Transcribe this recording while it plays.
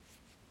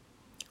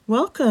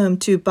Welcome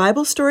to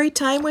Bible Story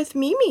Time with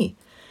Mimi.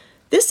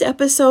 This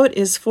episode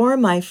is for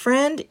my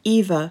friend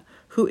Eva,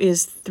 who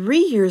is 3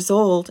 years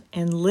old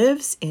and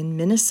lives in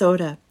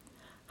Minnesota.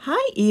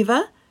 Hi,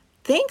 Eva.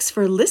 Thanks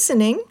for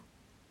listening.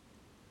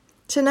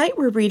 Tonight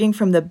we're reading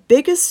from the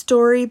Biggest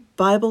Story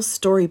Bible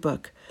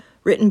Storybook,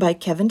 written by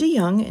Kevin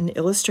DeYoung and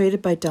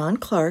illustrated by Don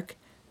Clark,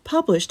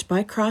 published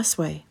by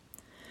Crossway.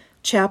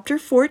 Chapter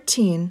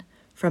 14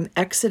 from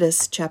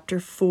Exodus chapter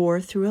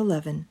 4 through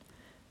 11.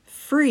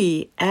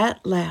 Free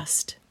at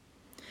last.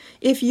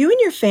 If you and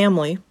your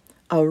family,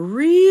 a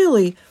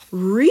really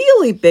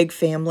big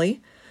family,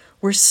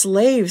 were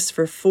slaves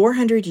for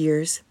 400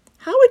 years,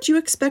 how would you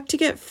expect to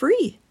get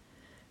free?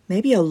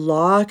 Maybe a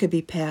law could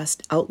be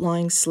passed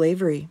outlawing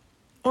slavery.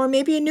 Or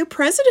maybe a new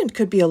president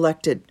could be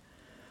elected.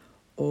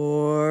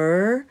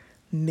 Or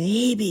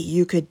maybe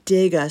you could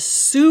dig a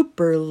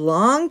super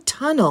long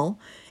tunnel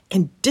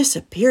and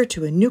disappear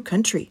to a new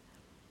country.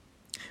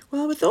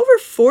 Well, with over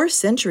 4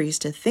 centuries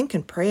to think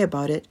and pray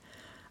about it,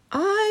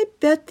 I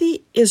bet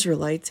the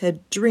Israelites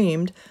had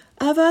dreamed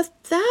of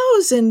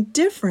 1,000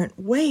 different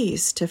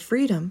ways to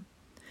freedom.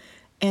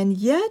 And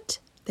yet,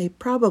 they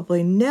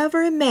probably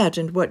never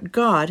imagined what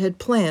God had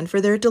planned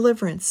for their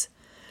deliverance.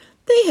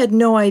 They had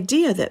no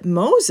idea that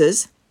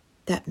Moses,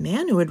 that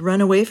man who had run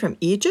away from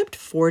Egypt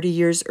 40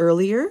 years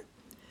earlier,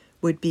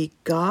 would be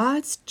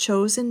God's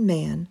chosen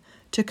man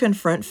to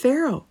confront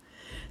Pharaoh.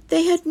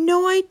 They had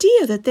no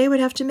idea that they would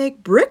have to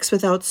make bricks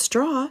without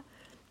straw.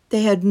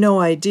 They had no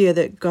idea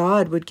that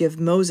God would give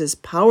Moses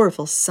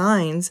powerful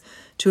signs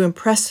to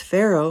impress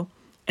Pharaoh,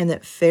 and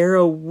that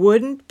Pharaoh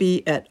wouldn't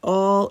be at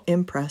all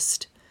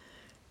impressed.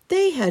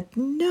 They had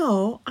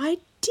no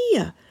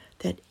idea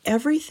that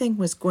everything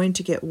was going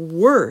to get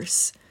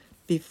worse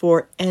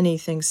before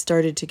anything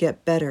started to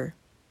get better.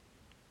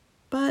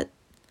 But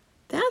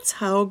that's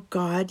how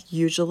God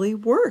usually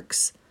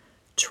works.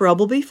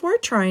 Trouble before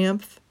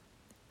triumph.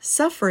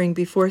 Suffering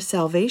before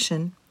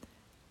salvation,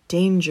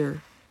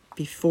 danger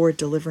before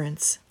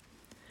deliverance.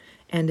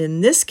 And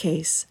in this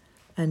case,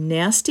 a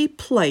nasty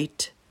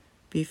plight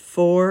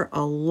before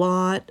a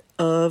lot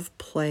of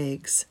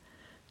plagues.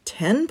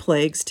 10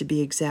 plagues to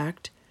be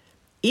exact,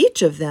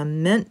 each of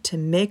them meant to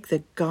make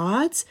the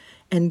gods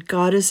and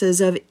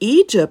goddesses of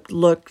Egypt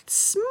look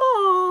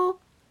small,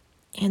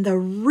 and the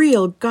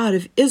real God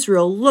of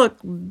Israel look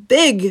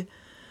big.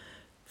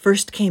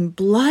 First came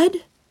blood,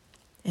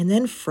 and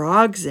then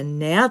frogs and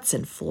gnats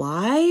and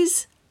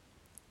flies,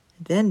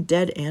 then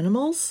dead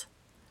animals,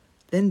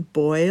 then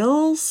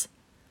boils,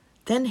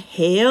 then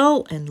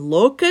hail and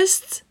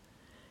locusts,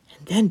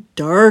 and then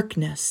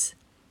darkness,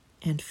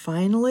 and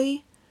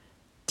finally,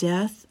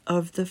 death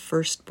of the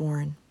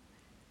firstborn.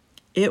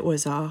 It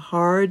was a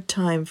hard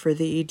time for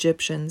the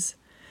Egyptians,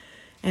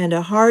 and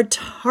a hard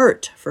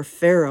heart for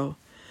Pharaoh.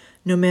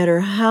 No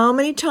matter how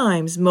many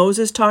times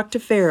Moses talked to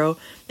Pharaoh,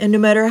 and no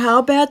matter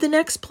how bad the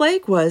next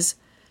plague was,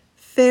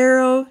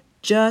 Pharaoh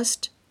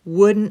just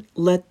wouldn't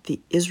let the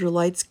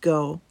Israelites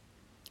go.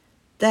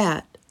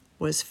 That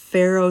was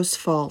Pharaoh's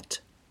fault.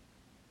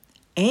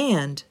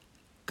 And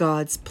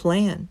God's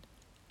plan.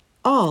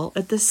 All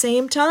at the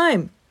same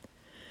time.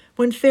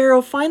 When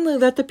Pharaoh finally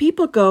let the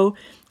people go,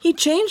 he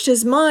changed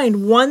his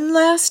mind one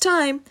last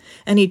time,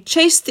 and he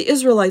chased the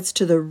Israelites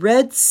to the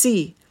Red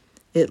Sea.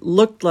 It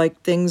looked like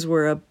things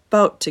were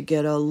about to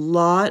get a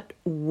lot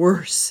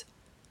worse.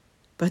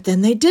 But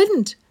then they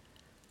didn't.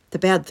 The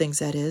bad things,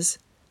 that is.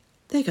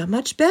 They got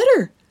much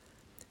better.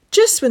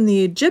 Just when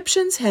the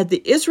Egyptians had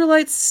the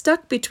Israelites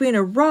stuck between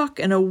a rock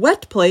and a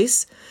wet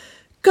place,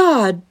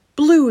 God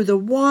blew the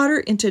water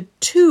into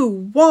 2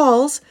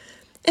 walls,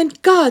 and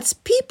God's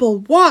people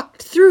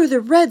walked through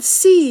the Red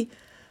Sea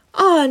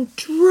on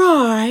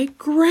dry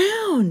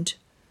ground.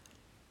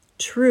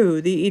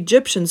 True, the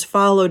Egyptians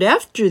followed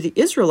after the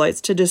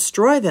Israelites to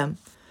destroy them,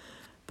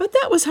 but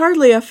that was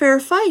hardly a fair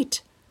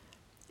fight.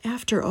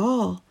 After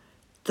all,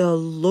 the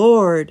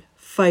Lord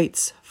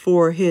fights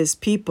for his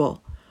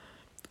people.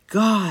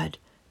 God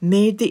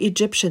made the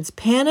Egyptians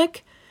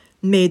panic,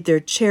 made their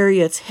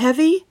chariots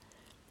heavy,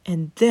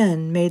 and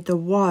then made the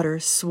water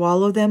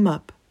swallow them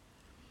up.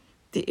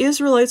 The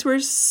Israelites were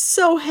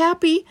so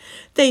happy.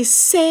 They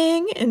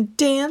sang and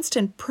danced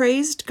and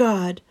praised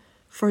God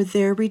for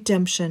their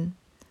redemption.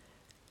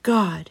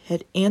 God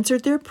had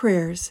answered their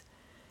prayers,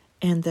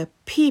 and the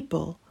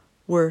people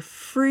were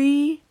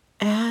free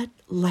at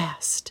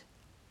last.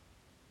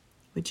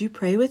 Would you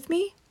pray with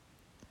me?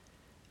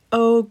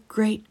 Oh,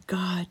 great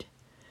God,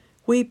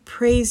 we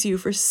praise you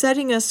for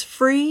setting us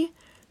free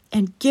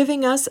and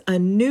giving us a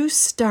new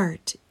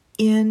start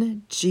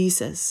in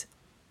Jesus.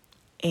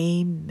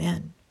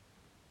 Amen.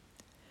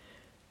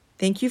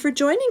 Thank you for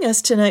joining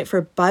us tonight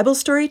for Bible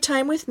Story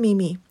Time with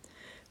Mimi.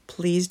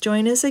 Please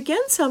join us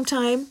again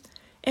sometime,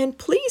 and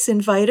please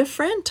invite a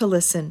friend to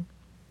listen.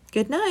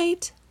 Good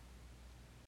night.